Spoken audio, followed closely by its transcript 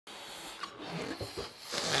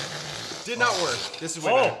Did not work. This is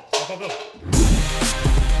way better.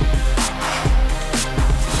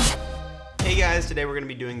 Hey guys, today we're going to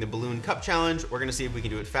be doing the balloon cup challenge. We're going to see if we can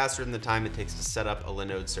do it faster than the time it takes to set up a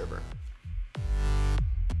Linode server.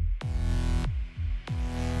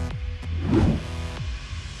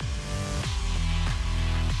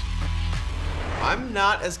 I'm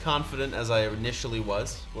not as confident as I initially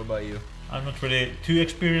was. What about you? I'm not really too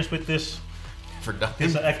experienced with this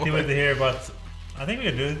activity here, but I think we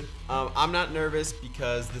can do it. I'm not nervous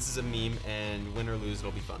because this is a meme and win or lose,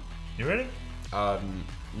 it'll be fun. You ready?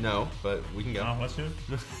 No, but we can go. Let's do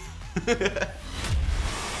it.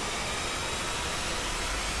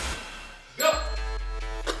 Go!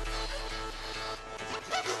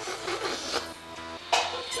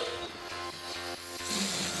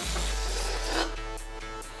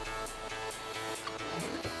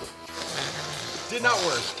 Did not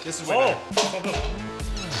work. This is way better.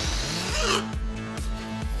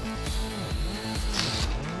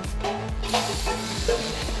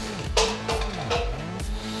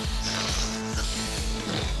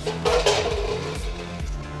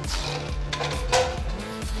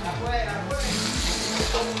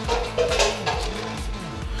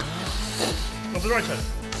 Go to the right side.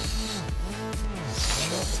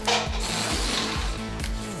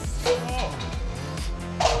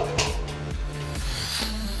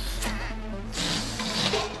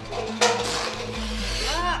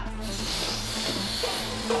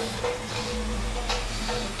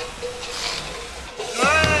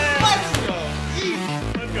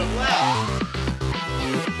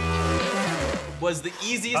 Was the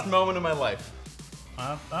easiest moment of my life.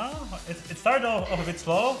 It started off a bit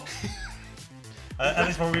slow. At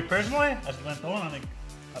least for me personally, as it went on,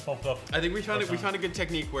 I popped off. I think we found a good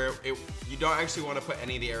technique where you don't actually want to put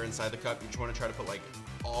any of the air inside the cup. You just want to try to put like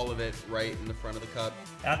all of it right in the front of the cup.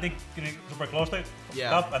 I think getting super close to the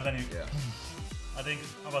cup, and then you. Yeah. I think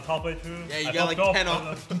about halfway through. Yeah, you got like 10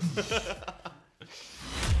 off.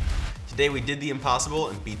 Today we did the impossible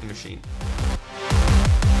and beat the machine.